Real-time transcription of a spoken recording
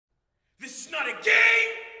not a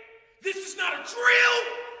game. This is not a drill.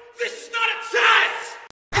 This is not a test.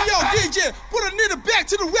 Hey, yo, DJ, put a nigga back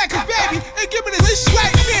to the record, baby, and give me this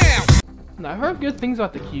right now. I heard good things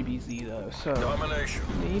about the QBZ though, so Domination.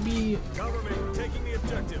 maybe Government taking the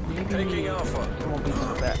objective. Taking it Alpha. won't be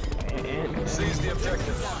so bad. And, Seize the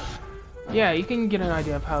objective. yeah, you can get an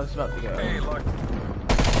idea of how it's about to go. Hey, look.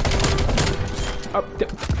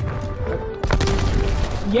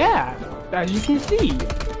 Yeah, as you can see.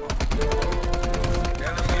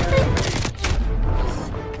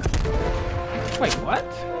 Wait, what?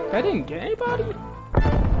 I didn't get anybody?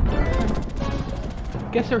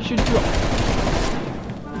 Guess they're shooting through a...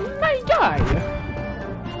 My guy!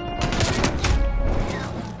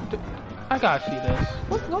 I gotta see this.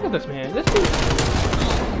 Look at this man. This dude...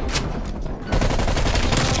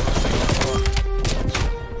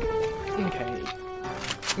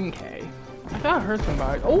 Okay. I thought I heard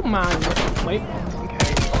somebody. Oh my... Wait. Okay.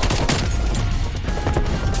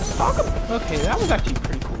 Okay, that was actually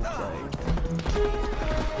pretty cool to play.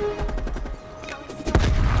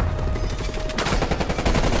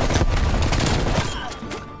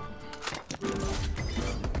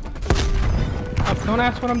 Don't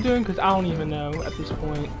ask what I'm doing, because I don't even know at this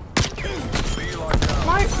point.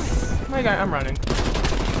 My guy, I'm running.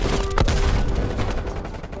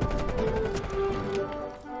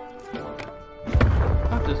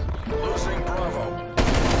 Got this. Losing Bravo.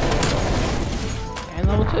 And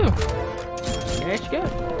level 2. That's good.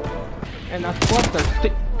 And that's plus the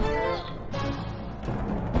stick.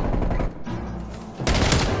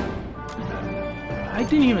 I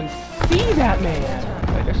didn't even see that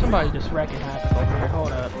man. Wait, there's somebody just wrecking havoc over here.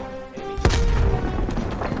 Hold up.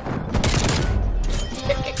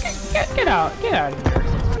 Get out of here.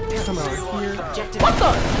 Come on here. What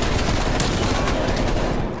the?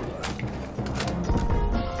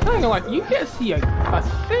 I ain't gonna like, you can't see a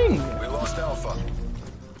thing We lost Alpha.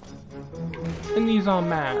 in these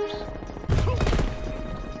maps.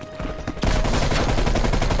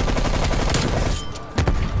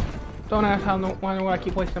 Don't ask why do I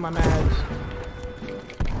keep wasting my mags.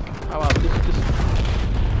 Oh well, this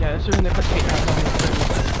yeah, this is in the potato mags on this.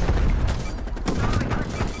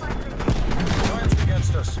 Time's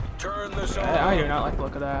against us. Turn this on. I do not like the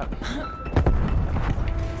look of that.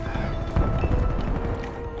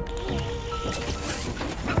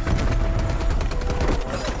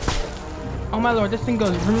 Oh my lord, this thing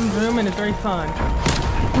goes vroom vroom and it's very fun.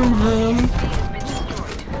 Vroom vroom.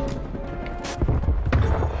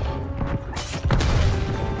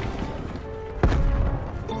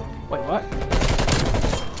 Wait, what?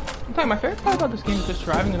 I'm telling you, my favorite part about this game is just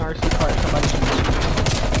driving an RC car at somebody's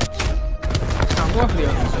I'm going for the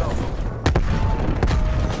other.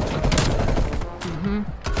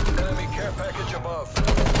 Enemy care package above.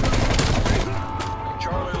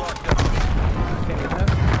 Charlie locked down. Okay,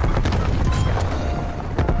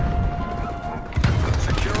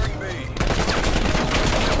 Securing B.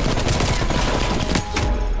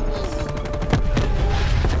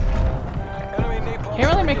 Enemy napalm. can't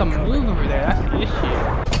really make a move over there, that's the issue.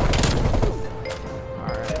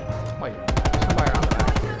 Alright. Wait, there's somebody around the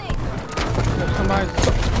back. There's somebody.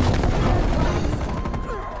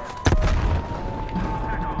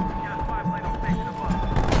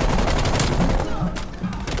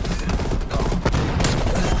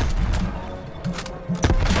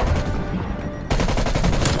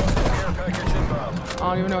 I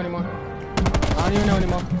don't even know anymore. I don't even know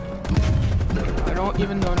anymore. I don't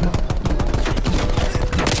even know anymore.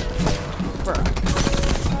 Bruh.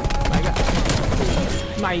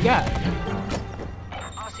 My God.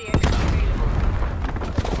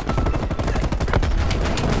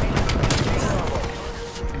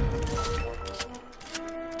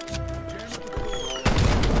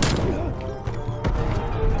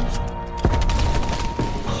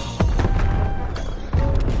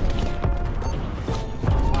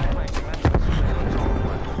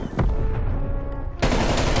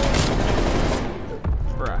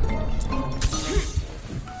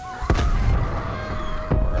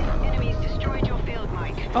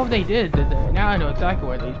 Oh, they did they? Now I know exactly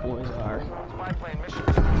where these boys are.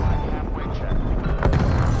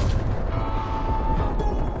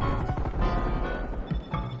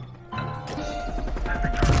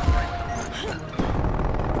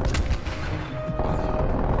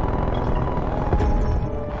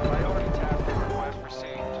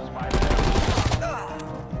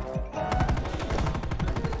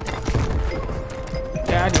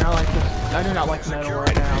 Yeah, I do not like this. I do not like metal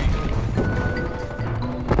right now.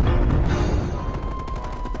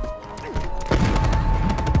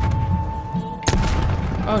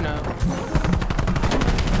 Oh no.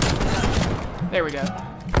 There we go.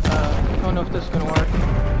 don't know if this is gonna work.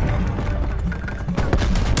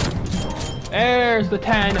 There's the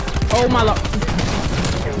 10. Oh my lord.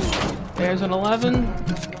 There's an 11.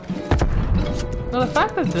 Now the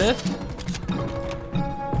fact that this...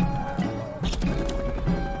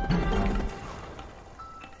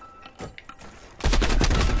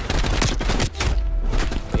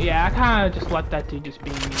 Yeah, I kind of just let that dude just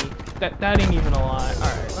be me. That ain't even a lie.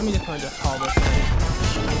 Alright, let me just call this in.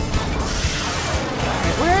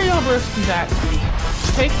 Right, where are y'all broskies at, dude?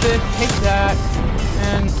 Take this, take that,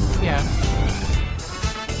 and yeah.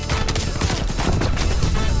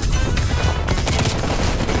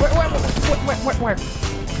 Where?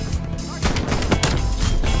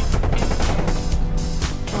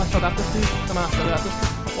 Someone still got this dude? Someone still got this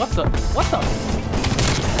dude? What the?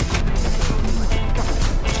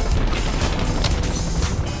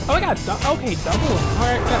 Oh, I got okay, double.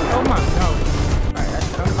 Alright, oh my god.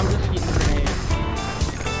 Alright, I'm just eating the grenade.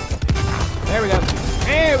 There we go.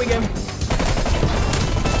 There we go.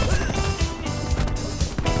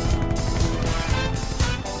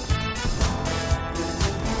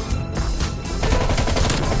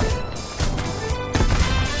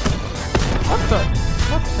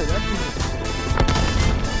 What's the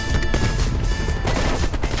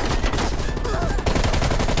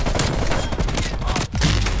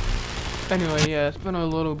Anyway, yeah, it's been a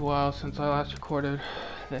little while since I last recorded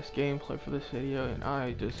this gameplay for this video, and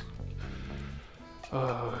I just...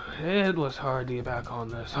 it was hard to get back on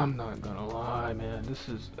this, I'm not gonna lie, man. This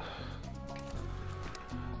is...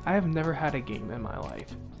 I have never had a game in my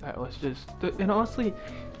life that was just... And honestly,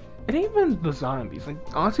 it ain't even the zombies. Like,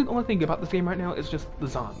 honestly, the only thing about this game right now is just the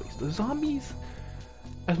zombies. The zombies...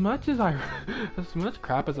 As much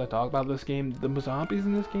crap as I talk about this game, the zombies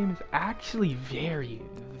in this game is actually very,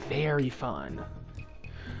 very fun.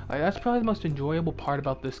 Like, that's probably the most enjoyable part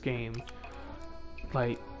about this game.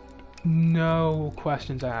 Like, no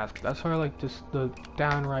questions asked. That's probably like just the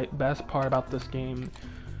downright best part about this game.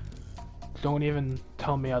 Don't even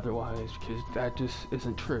tell me otherwise, because that just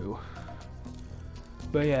isn't true.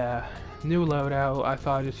 But yeah, new loadout. I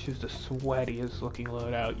thought I'd just use the sweatiest looking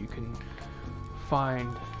loadout you can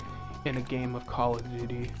find in a game of Call of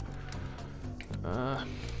Duty.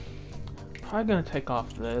 Probably gonna take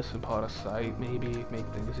off this and pull out a sight, maybe make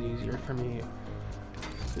things easier for me.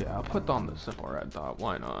 Yeah, I'll put on the simple red dot,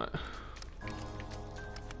 why not?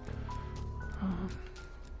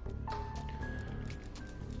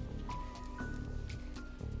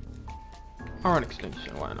 Or an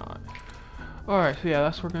extinction, why not? Alright, so yeah,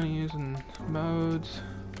 that's what we're gonna use in modes.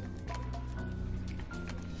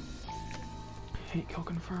 Hate kill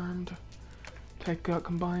confirmed. Take out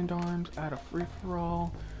combined arms, add a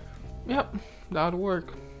free-for-all. Yep, that'll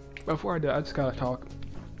work. Before I do, I just gotta talk.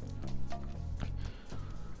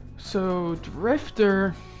 So,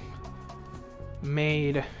 Drifter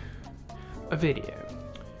made a video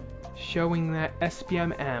showing that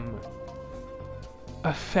SBMM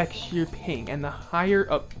affects your ping, and the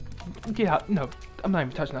higher up... Get out. No, I'm not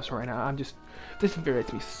even touching this right now. This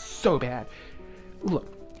infuriates me so bad.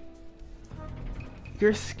 Look.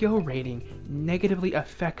 Your skill rating negatively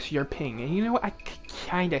affects your ping, and you know what? I could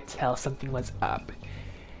kinda tell something was up.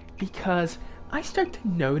 Because I start to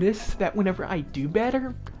notice that whenever I do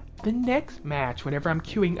better, the next match, whenever I'm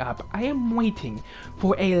queuing up, I am waiting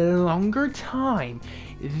for a longer time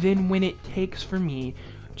than when it takes for me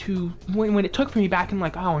to, when it took for me back in,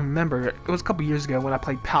 like, I don't remember, it was a couple years ago when I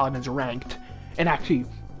played Paladins Ranked, and actually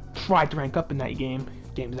tried to rank up in that game.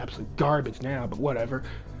 The game is absolute garbage now, but whatever.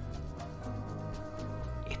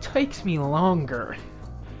 It takes me longer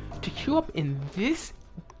to queue up in this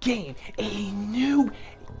game, a new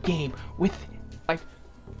game with, like,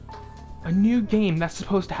 a new game that's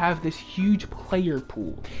supposed to have this huge player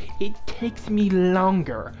pool. It takes me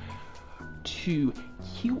longer to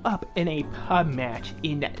queue up in a pub match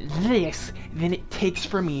in this than it takes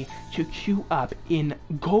for me to queue up in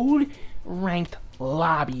gold ranked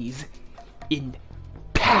lobbies in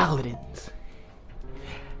Paladins.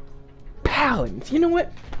 You know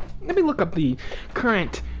what? Let me look up the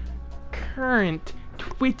current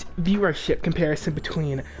Twitch viewership comparison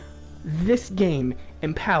between this game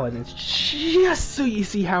and Paladins, just so you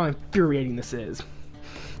see how infuriating this is.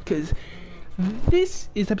 Because this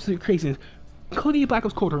is absolutely crazy. Call of Duty Black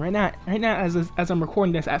Ops Cold War right now as I'm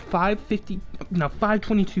recording this at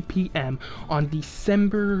 5:22 p.m. on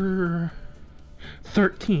December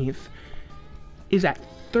 13th is at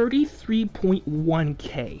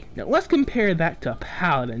 33.1k. Now let's compare that to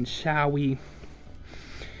Paladins, shall we?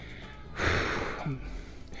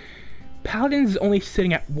 Paladins is only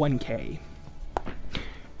sitting at 1k,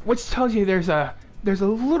 which tells you there's a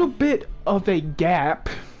little bit of a gap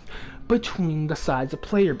between the sides of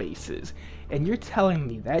player bases. And you're telling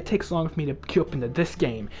me that it takes longer for me to queue up into this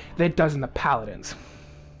game than it does in the Paladins.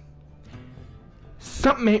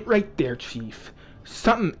 Something ain't right there, Chief.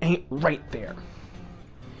 Something ain't right there.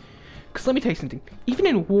 Because let me tell you something. Even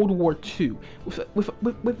in World War II,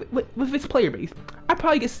 with its player base, I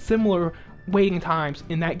probably get similar waiting times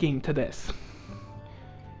in that game to this.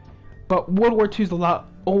 But World War II is a lot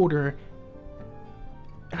older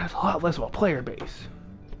and has a lot less of a player base.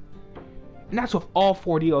 And that's with all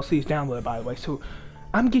 4 DLCs downloaded, by the way, so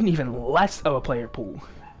I'm getting even less of a player pool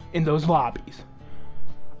in those lobbies.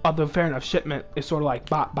 Although, fair enough, Shipment is sort of like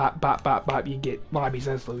bop, you get lobbies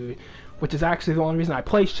instantly, which is actually the only reason I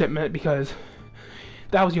play Shipment, because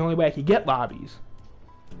that was the only way I could get lobbies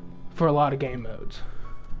for a lot of game modes.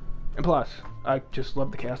 And plus, I just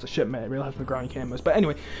love the cast of Shipment, it really has me grinding camos. But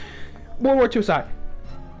anyway, World War II aside,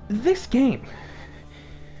 this game,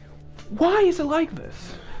 why is it like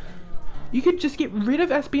this? You could just get rid of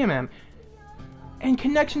SBMM, and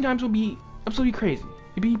connection times would be absolutely crazy.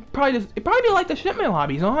 It'd probably be like the Shipment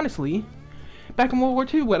lobbies, honestly. Back in World War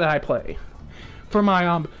II, what did I play? For my I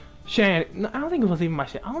don't think it was even my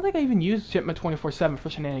I don't think I even used Shipment 24/7 for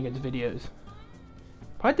Shenanigans videos.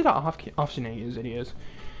 Probably did it off Shenanigans videos.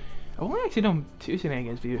 I've only actually done 2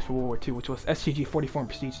 Shenanigans videos for World War II, which was SCG 44 and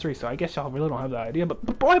Prestige 3. So I guess y'all really don't have that idea.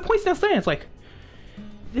 But my point still stands. Like,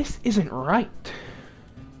 this isn't right.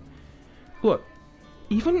 Look,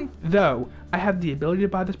 even though I have the ability to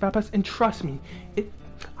buy this battle pass, and trust me,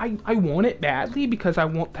 I want it badly because I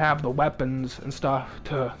want to have the weapons and stuff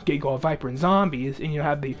to get Gold Viper and zombies, and you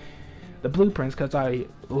have the blueprints because I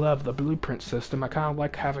love the blueprint system. I kind of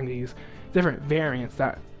like having these different variants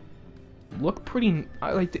that look pretty.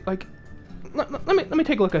 Let me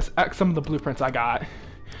take a look at some of the blueprints I got.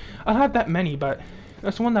 I don't have that many, but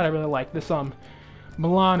there's one that I really like. This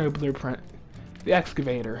Milano blueprint, the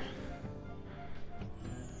excavator.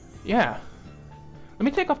 Yeah. Let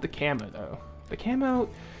me take off the camo though. The camo,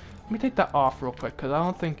 let me take that off real quick because I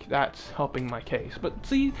don't think that's helping my case. But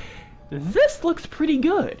see, this looks pretty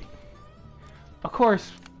good. Of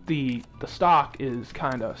course, the stock is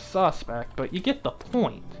kind of suspect, but you get the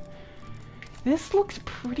point. This looks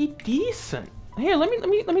pretty decent. Here, let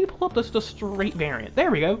me pull up the straight variant. There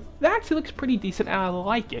we go. That actually looks pretty decent, and I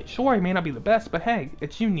like it. Sure, it may not be the best, but hey,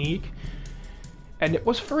 it's unique, and it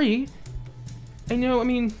was free. And you know, I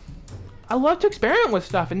mean, I love to experiment with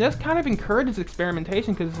stuff, and this kind of encourages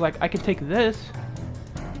experimentation because it's like I can take this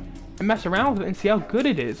and mess around with it and see how good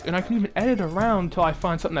it is, and I can even edit around until I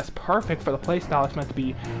find something that's perfect for the playstyle it's meant to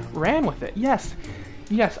be ran with it. Yes,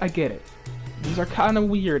 I get it. These are kind of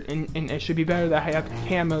weird, and it should be better that I have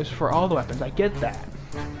camos for all the weapons. I get that.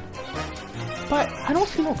 But I don't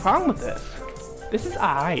see no problem with this. This is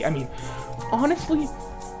I mean, honestly,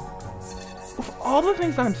 with all the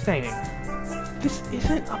things I'm saying, this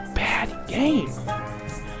isn't a bad game.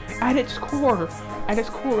 At its core,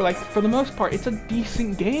 like, for the most part, it's a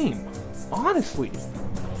decent game. Honestly.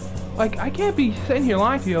 Like, I can't be sitting here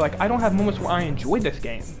lying to you, like, I don't have moments where I enjoy this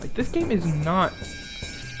game. Like, this game is not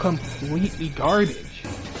completely garbage.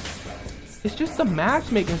 It's just the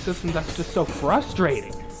matchmaking system that's just so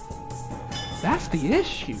frustrating. That's the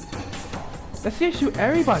issue. That's the issue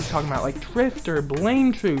everybody's talking about, like Drifter,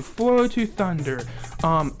 Blame True, 402 Thunder,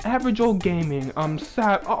 Average Old Gaming,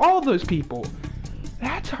 Sap, all those people.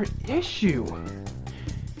 That's our issue.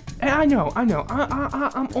 And I know,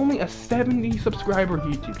 I'm only a 70 subscriber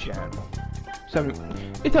YouTube channel. 70,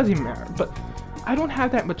 it doesn't even matter, but I don't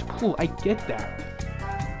have that much pull, I get that.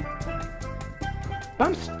 But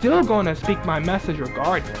I'm still gonna speak my message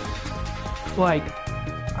regardless. Like,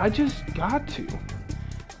 I just got to.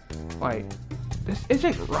 Like, this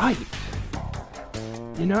isn't right.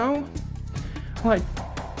 You know? Like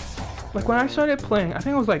when I started playing, I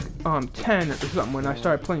think it was like 10 or something when I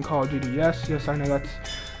started playing Call of Duty. Yes, I know that's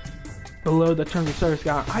below the terms of service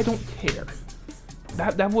guide. I don't care.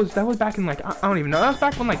 That was back in like I don't even know. That was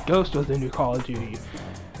back when like Ghost was the new Call of Duty.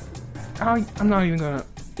 I'm not even gonna.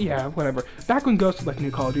 Yeah, whatever. Back when Ghost was like new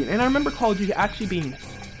Call of Duty, and I remember Call of Duty actually being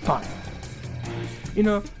fun. You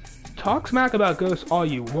know, talk smack about Ghost all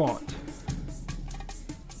you want,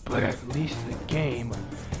 but at least the game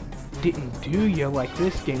didn't do you like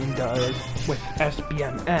this game does with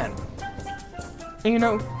SBMN. And you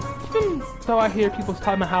know, even though I hear people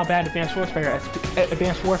talking about how bad Advanced Warfare's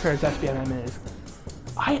SBMN is,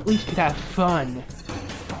 I at least could have fun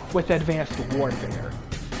with Advanced Warfare.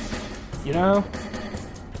 You know?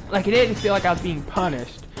 Like, it didn't feel like I was being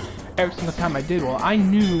punished every single time I did well. I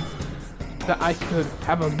knew that I could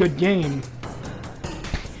have a good game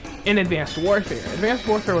in Advanced Warfare. Advanced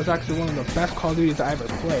Warfare was actually one of the best Call of Duties I ever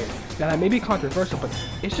played. Now that may be controversial, but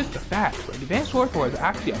it's just a fact. Like, Advanced Warfare is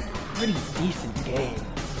actually a pretty decent game.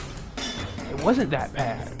 It wasn't that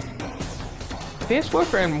bad. Advanced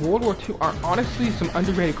Warfare and World War II are honestly some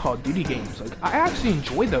underrated Call of Duty games. Like, I actually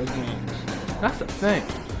enjoy those games. That's the thing.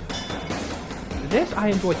 This I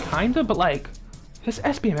enjoy kinda, but like, this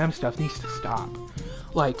SBMM stuff needs to stop.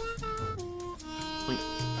 Like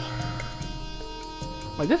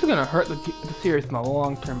this is gonna hurt the series in the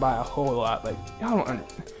long term by a whole lot. Like, y'all don't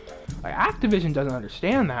like, Activision doesn't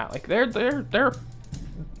understand that. Like, they're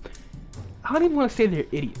I don't even want to say they're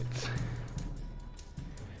idiots.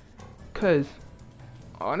 Cause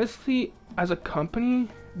honestly, as a company,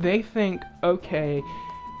 they think, okay,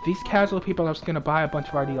 these casual people are just gonna buy a bunch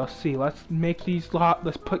of our DLC. Let's make these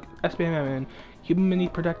let's put SBMM in, keep them in these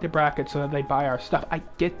protected brackets so that they buy our stuff. I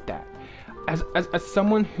get that. As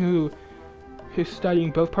someone who's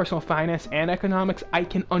studying both personal finance and economics, I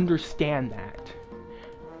can understand that.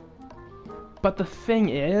 But the thing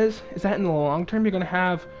is that in the long term, you're gonna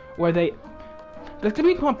have where there's gonna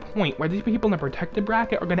become a point where these people in the protected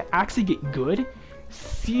bracket are gonna actually get good,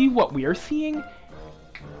 see what we're seeing,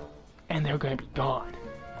 and they're gonna be gone.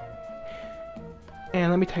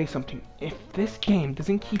 And let me tell you something, if this game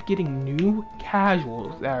doesn't keep getting new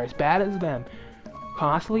casuals that are as bad as them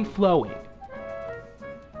constantly flowing,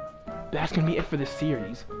 that's gonna be it for this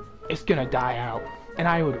series. It's gonna die out.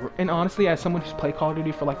 And honestly, as someone who's played Call of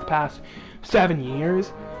Duty for like the past 7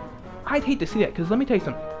 years, I'd hate to see that, because let me tell you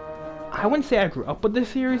something. I wouldn't say I grew up with this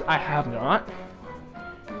series, I have not.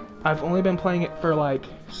 I've only been playing it for like,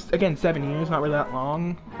 again, 7 years, not really that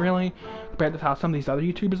long, really, compared to how some of these other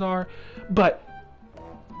YouTubers are. But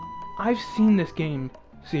I've seen this game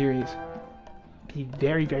series be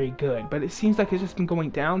very, very good, but it seems like it's just been going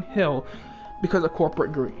downhill because of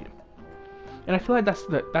corporate greed. And I feel like that's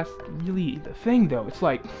really the thing, though. It's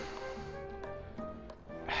like,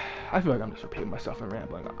 I feel like I'm just repeating myself and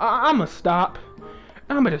rambling. I'm gonna stop.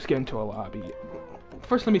 I'm gonna just get into a lobby.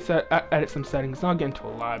 First, let me edit some settings, and I'll get into a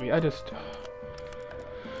lobby.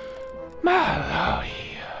 My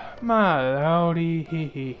lordy, hee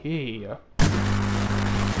hee hee.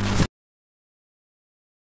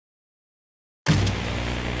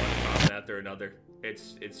 After another,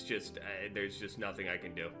 it's just there's just nothing I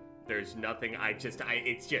can do. There's nothing. It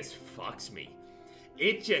just fucks me.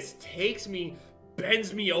 It just takes me,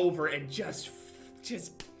 bends me over, and just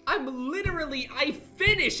I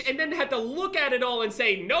finish and then have to look at it all and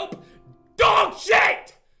say, nope, dog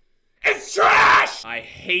shit, it's trash. I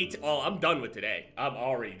hate all. I'm done with today. I'm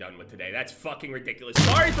already done with today. That's fucking ridiculous.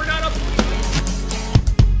 Sorry for not up.